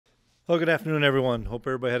Well, good afternoon, everyone. Hope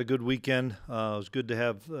everybody had a good weekend. It was good to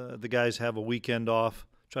have the guys have a weekend off,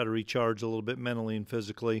 try to recharge a little bit mentally and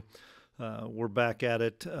physically. We're back at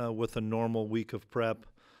it with a normal week of prep,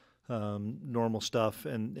 normal stuff,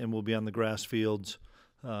 and we'll be on the grass fields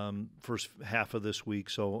first half of this week.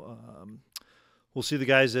 So we'll see the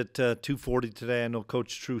guys at 2:40 today. I know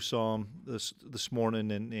Coach True saw them this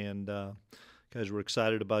morning, and guys were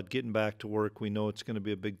excited about getting back to work. We know it's going to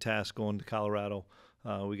be a big task going to Colorado.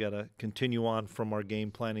 We got to continue on from our game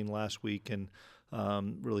planning last week and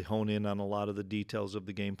really hone in on a lot of the details of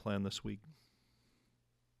the game plan this week.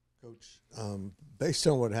 Coach, based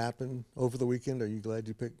on what happened over the weekend, are you glad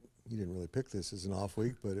you didn't really pick this as an off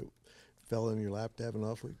week, but it fell in your lap to have an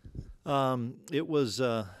off week? It was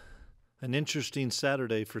an interesting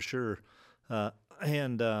Saturday for sure.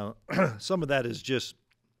 And some of that is just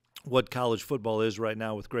what college football is right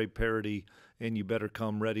now with great parity, and you better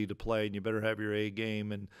come ready to play, and you better have your A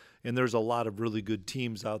game. And there's a lot of really good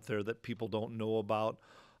teams out there that people don't know about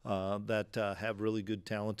that have really good,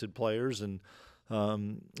 talented players. And,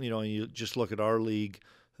 you just look at our league,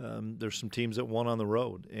 there's some teams that won on the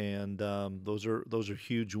road, and those are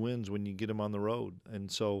huge wins when you get them on the road.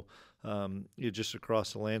 And so just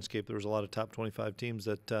across the landscape, there was a lot of top 25 teams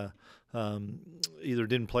that either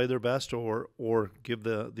didn't play their best or give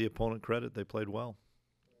the opponent credit. They played well.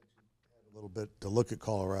 A little bit to look at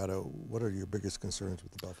Colorado. What are your biggest concerns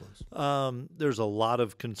with the Buffaloes? There's a lot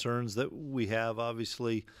of concerns that we have.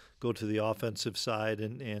 Obviously, go to the offensive side,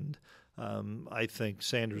 and I think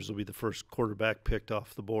Sanders will be the first quarterback picked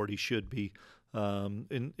off the board. He should be.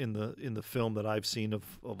 In the film that I've seen of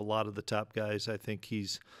a lot of the top guys, I think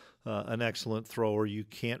he's an excellent thrower. You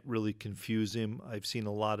can't really confuse him. I've seen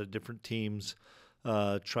a lot of different teams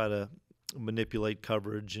try to manipulate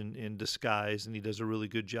coverage and disguise, and he does a really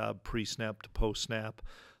good job pre-snap to post-snap.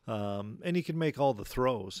 And he can make all the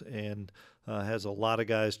throws and has a lot of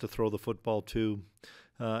guys to throw the football to.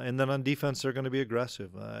 And then on defense, they're going to be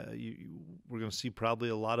aggressive. We're going to see probably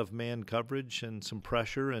a lot of man coverage and some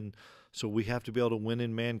pressure, and so we have to be able to win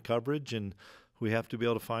in man coverage, and we have to be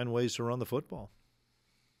able to find ways to run the football.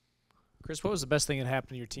 Chris, what was the best thing that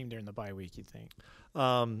happened to your team during the bye week, you think?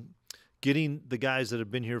 Getting the guys that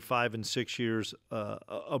have been here 5 and 6 years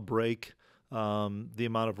a break, the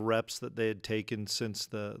amount of reps that they had taken since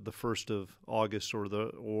the 1st of August or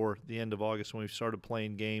the end of August when we started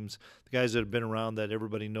playing games, the guys that have been around that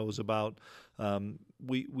everybody knows about.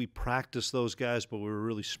 We practiced those guys, but we were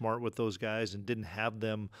really smart with those guys and didn't have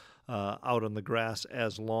them out on the grass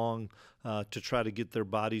as long to try to get their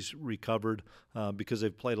bodies recovered because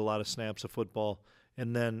they've played a lot of snaps of football.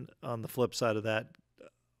 And then on the flip side of that,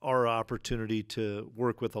 our opportunity to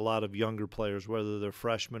work with a lot of younger players, whether they're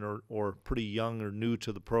freshmen or pretty young or new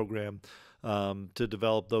to the program, to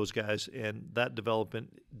develop those guys. And that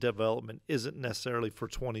development isn't necessarily for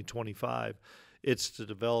 2025. It's to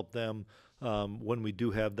develop them when we do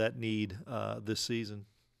have that need this season.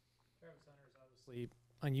 Travis Hunter is obviously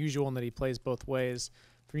unusual in that he plays both ways.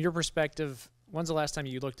 From your perspective, when's the last time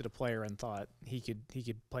you looked at a player and thought he could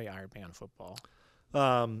play Iron Man football?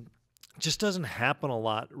 Just doesn't happen a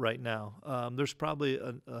lot right now. There's probably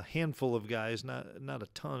a handful of guys, not a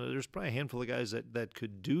ton. There's probably a handful of guys that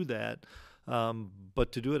could do that,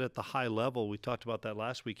 but to do it at the high level, we talked about that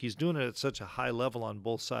last week. He's doing it at such a high level on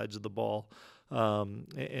both sides of the ball,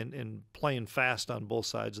 and playing fast on both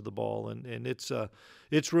sides of the ball, and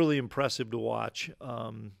it's really impressive to watch.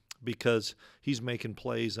 Because he's making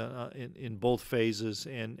plays in both phases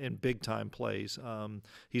and big-time plays.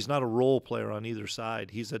 He's not a role player on either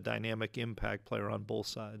side. He's a dynamic impact player on both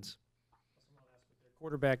sides.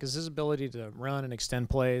 Quarterback, is his ability to run and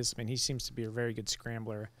extend plays? I mean, he seems to be a very good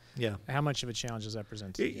scrambler. Yeah. How much of a challenge does that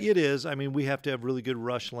present to you? It is. I mean, we have to have really good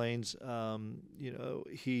rush lanes.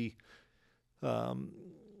 He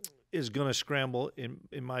is going to scramble,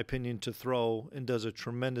 in my opinion, to throw, and does a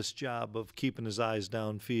tremendous job of keeping his eyes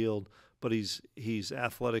downfield. But he's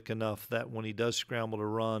athletic enough that when he does scramble to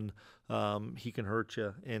run, he can hurt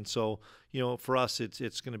you. And so, for us,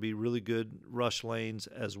 it's going to be really good rush lanes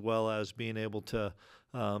as well as being able to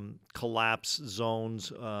collapse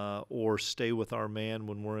zones or stay with our man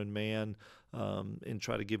when we're in man and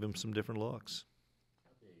try to give him some different looks.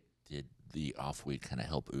 Did the off week kind of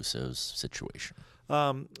help Uso's situation?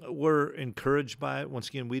 We're encouraged by it. Once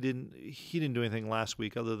again, he didn't do anything last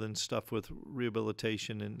week other than stuff with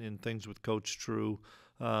rehabilitation and things with Coach True.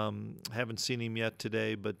 Haven't seen him yet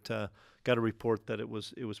today, but got a report that it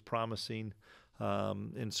was promising.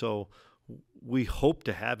 And so we hope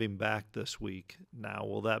to have him back this week. Now,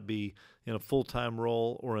 will that be in a full-time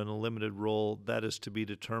role or in a limited role? That is to be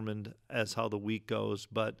determined as how the week goes.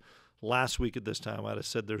 But last week at this time, I'd have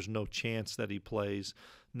said there's no chance that he plays.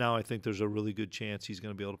 Now I think there's a really good chance he's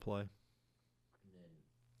going to be able to play.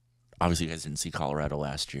 Obviously, you guys didn't see Colorado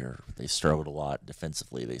last year. They struggled a lot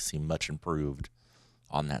defensively. They seem much improved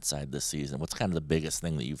on that side this season. What's kind of the biggest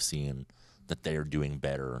thing that you've seen that they're doing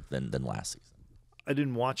better than last season? I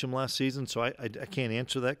didn't watch them last season, so I can't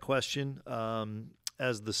answer that question.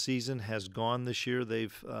 As the season has gone this year,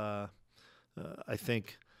 they've, I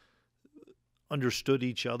think, understood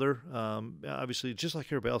each other. Obviously, just like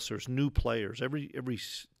everybody else, there's new players. Every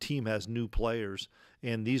team has new players,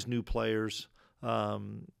 and these new players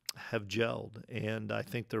have gelled, and I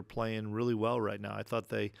think they're playing really well right now. I thought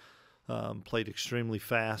they played extremely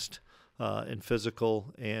fast and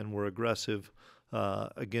physical and were aggressive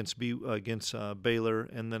against Baylor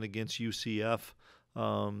and then against UCF.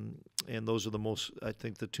 And those are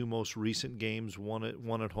the two most recent games, one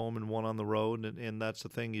at home and one on the road. And that's the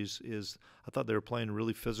thing is I thought they were playing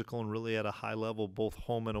really physical and really at a high level, both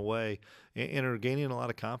home and away, and are gaining a lot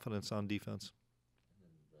of confidence on defense.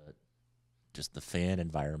 Just the fan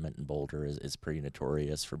environment in Boulder is pretty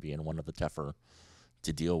notorious for being one of the tougher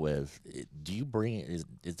to deal with. Do you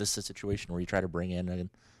is this a situation where you try to bring in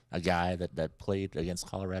a guy that played against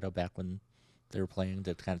Colorado back when they were playing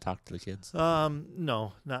to kind of talk to the kids?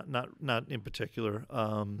 No, not in particular.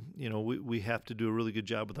 We have to do a really good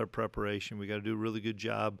job with our preparation. We got to do a really good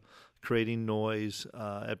job creating noise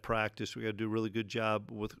at practice. We got to do a really good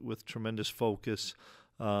job with tremendous focus.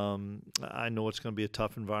 I know it's going to be a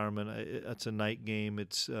tough environment. It's a night game.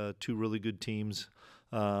 It's two really good teams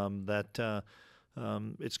that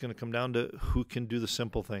it's going to come down to who can do the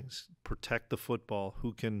simple things, protect the football,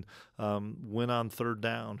 who can win on third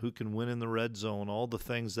down, who can win in the red zone, all the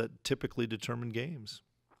things that typically determine games.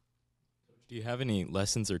 Do you have any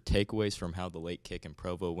lessons or takeaways from how the late kick in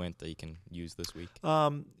Provo went that you can use this week?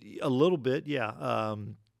 A little bit, yeah.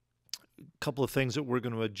 Couple of things that we're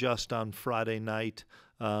going to adjust on Friday night.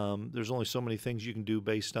 There's only so many things you can do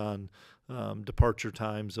based on departure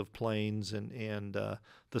times of planes and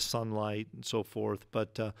the sunlight and so forth.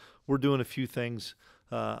 But we're doing a few things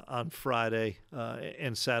on Friday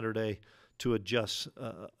and Saturday to adjust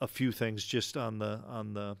a few things just on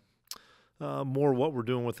the more what we're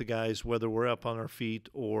doing with the guys, whether we're up on our feet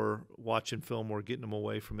or watching film or getting them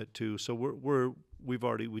away from it too. So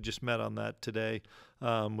we just met on that today.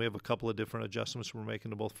 We have a couple of different adjustments we're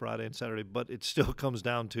making to both Friday and Saturday, but it still comes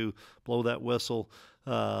down to blow that whistle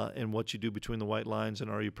and what you do between the white lines, and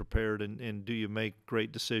are you prepared, and do you make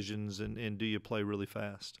great decisions, and do you play really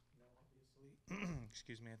fast?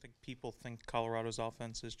 Excuse me. I think people think Colorado's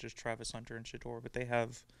offense is just Travis Hunter and Shador, but they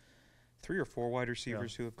have 3 or 4 wide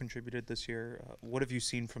receivers who have contributed this year. What have you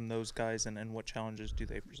seen from those guys, and what challenges do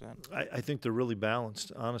they present? I think they're really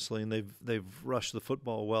balanced, honestly, and they've rushed the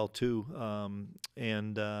football well too.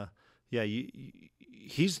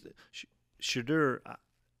 Shador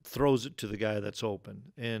throws it to the guy that's open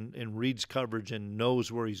and reads coverage and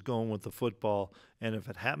knows where he's going with the football. And if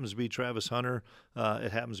it happens to be Travis Hunter,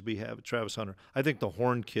 it happens to be Travis Hunter. I think the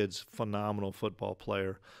Horn kid's phenomenal football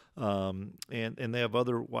player. And they have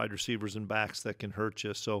other wide receivers and backs that can hurt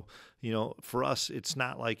you. So, for us, it's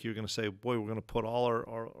not like you're going to say, boy, we're going to put all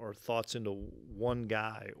our thoughts into one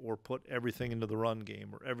guy or put everything into the run game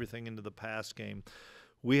or everything into the pass game.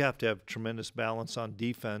 We have to have tremendous balance on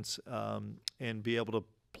defense and be able to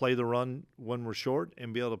play the run when we're short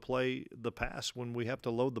and be able to play the pass when we have to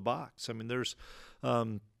load the box. I mean, there's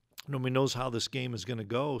nobody knows how this game is going to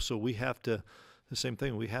go, so we have to – the same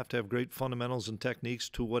thing. We have to have great fundamentals and techniques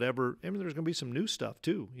to whatever. I mean, there's going to be some new stuff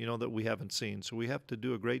too, that we haven't seen. So we have to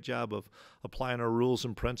do a great job of applying our rules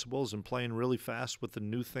and principles and playing really fast with the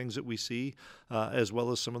new things that we see, as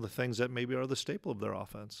well as some of the things that maybe are the staple of their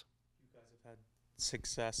offense. You guys have had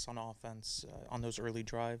success on offense on those early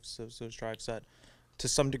drives, those drives that to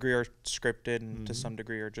some degree are scripted and to some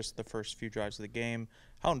degree are just the first few drives of the game.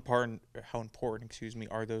 How important,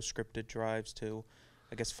 are those scripted drives to,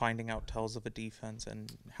 I guess, finding out tells of a defense,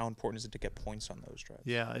 and how important is it to get points on those drives?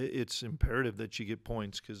 Yeah, it's imperative that you get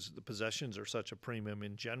points because the possessions are such a premium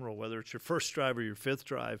in general. Whether it's your first drive or your fifth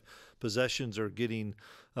drive, possessions are getting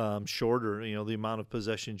shorter, the amount of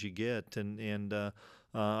possessions you get. And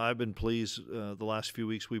I've been pleased the last few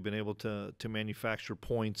weeks we've been able to manufacture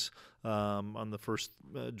points on the first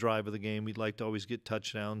drive of the game. We'd like to always get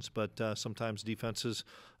touchdowns, but sometimes defenses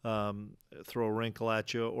throw a wrinkle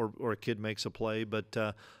at you or a kid makes a play. But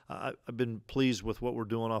I've been pleased with what we're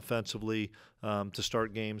doing offensively to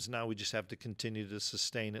start games. Now we just have to continue to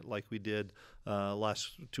sustain it like we did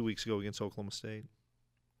last 2 weeks ago against Oklahoma State.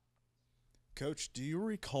 Coach, do you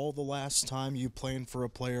recall the last time you played for a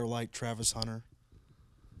player like Travis Hunter?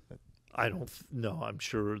 I don't know. I'm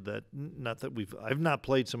sure that not that I've not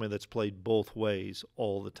played somebody that's played both ways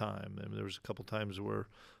all the time. I mean, there was a couple times where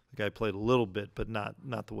the guy played a little bit, but not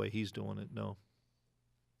the way he's doing it. No.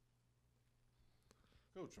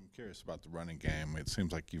 Coach, I'm curious about the running game. It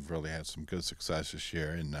seems like you've really had some good success this year,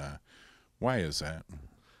 and why is that?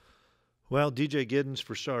 Well, DJ Giddens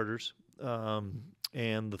for starters,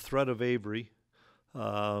 and the threat of Avery,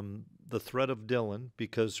 the threat of Dylan,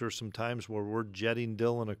 because there's some times where we're jetting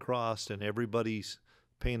Dylan across and everybody's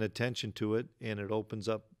paying attention to it, and it opens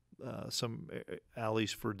up some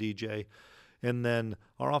alleys for DJ. And then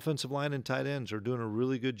our offensive line and tight ends are doing a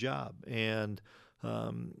really good job, and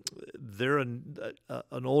they're an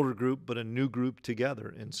older group, but a new group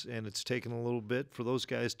together, and it's taken a little bit for those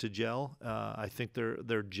guys to gel. I think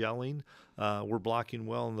they're gelling. We're blocking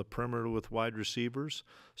well in the perimeter with wide receivers,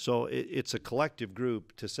 so it's a collective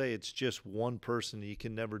group. To say it's just one person, you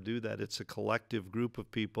can never do that. It's a collective group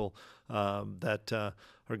of people that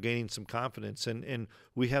are gaining some confidence, and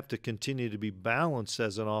we have to continue to be balanced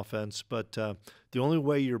as an offense. But the only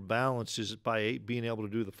way you're balanced is by being able to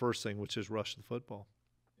do the first thing, which is rush the football.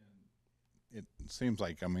 It seems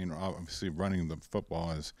like, I mean, obviously running the football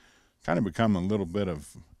has kind of become a little bit of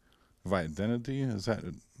identity. Is that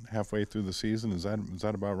halfway through the season? Is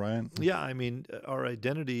that about right? Yeah, I mean, our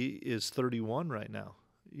identity is 31 right now,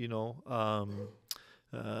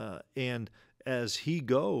 and as he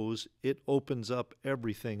goes, it opens up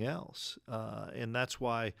everything else, and that's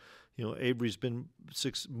why, Avery's been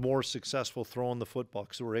more successful throwing the football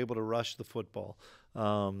because we're able to rush the football,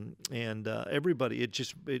 and everybody.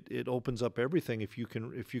 It opens up everything if you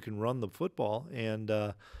can run the football, and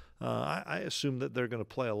I assume that they're going to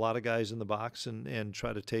play a lot of guys in the box and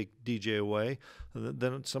try to take DJ away.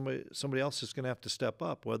 Then somebody else is going to have to step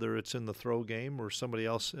up, whether it's in the throw game or somebody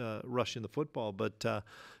else rushing the football. But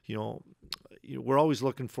we're always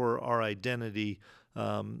looking for our identity,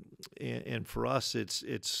 and for us,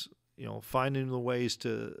 it's finding the ways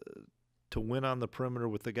to win on the perimeter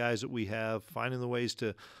with the guys that we have, finding the ways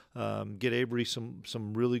to get Avery some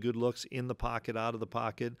really good looks in the pocket, out of the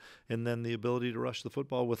pocket, and then the ability to rush the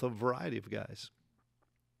football with a variety of guys.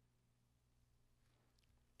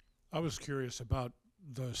 I was curious about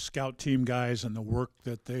the scout team guys and the work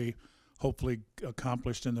that they hopefully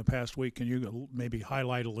accomplished in the past week. Can you maybe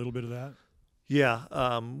highlight a little bit of that?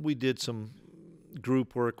 Yeah, we did some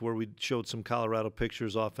group work where we showed some Colorado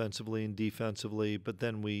pictures offensively and defensively, but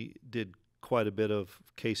then we did quite a bit of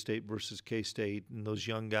K-State versus K-State and those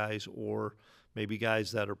young guys, or maybe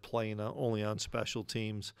guys that are playing only on special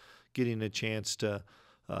teams, getting a chance to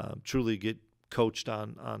truly get coached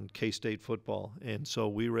on K-State football. And so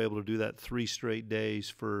we were able to do that 3 straight days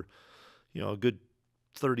for a good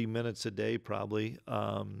 30 minutes a day probably,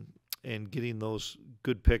 and getting those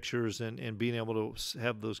good pictures and being able to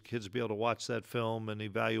have those kids be able to watch that film and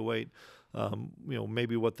evaluate,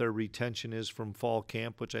 maybe what their retention is from fall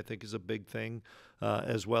camp, which I think is a big thing,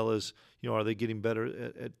 as well as, are they getting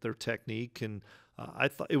better at their technique? And I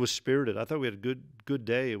thought it was spirited. I thought we had a good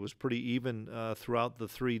day. It was pretty even throughout the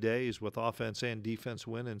 3 days with offense and defense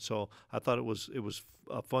winning. So I thought it was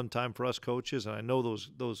a fun time for us coaches, and I know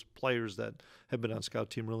those players that have been on scout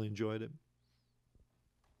team really enjoyed it.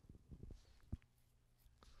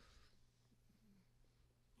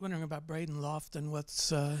 Wondering about Braden Lofton. What's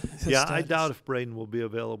his Yeah, status? I doubt if Braden will be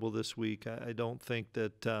available this week. I don't think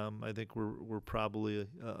that. I think we're probably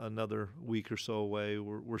another week or so away.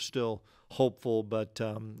 We're still hopeful, but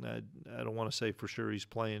I don't want to say for sure he's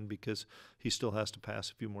playing because he still has to pass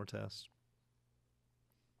a few more tests.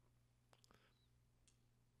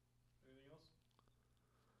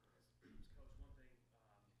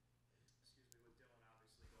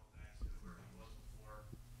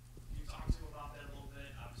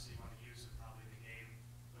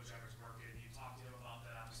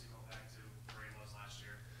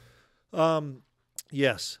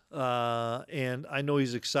 Yes, and I know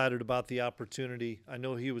he's excited about the opportunity. I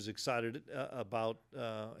know he was excited about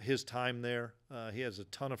his time there. He has a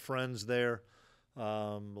ton of friends there.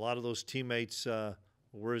 A lot of those teammates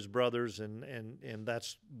were his brothers, and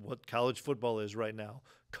that's what college football is right now.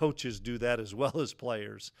 Coaches do that as well as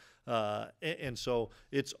players, and so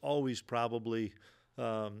it's always probably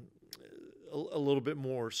a little bit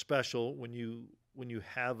more special when you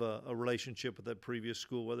have a relationship with that previous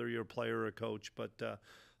school, whether you're a player or a coach. But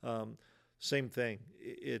same thing.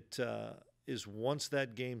 It is once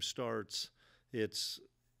that game starts, it's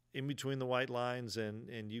in between the white lines,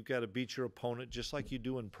 and you've got to beat your opponent just like you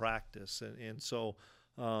do in practice. And so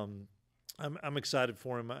I'm excited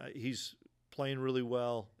for him. He's playing really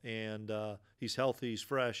well, and he's healthy, he's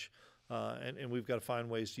fresh, and we've got to find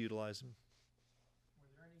ways to utilize him. Were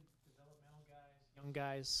there any young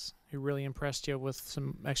guys who really impressed you with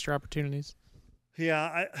some extra opportunities?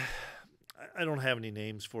 Yeah, I don't have any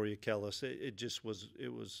names for you, Kellis. It just was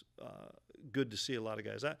good to see a lot of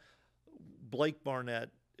guys. Blake Barnett,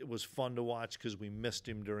 it was fun to watch because we missed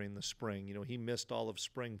him during the spring. You know, he missed all of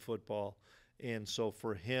spring football, and so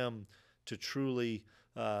for him to truly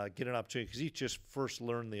get an opportunity, because he just first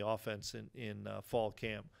learned the offense in fall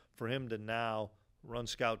camp, for him to now run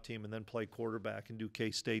scout team and then play quarterback and do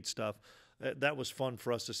K-State stuff, that was fun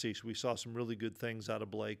for us to see. So we saw some really good things out of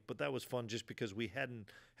Blake, but that was fun just because we hadn't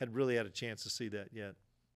really had a chance to see that yet.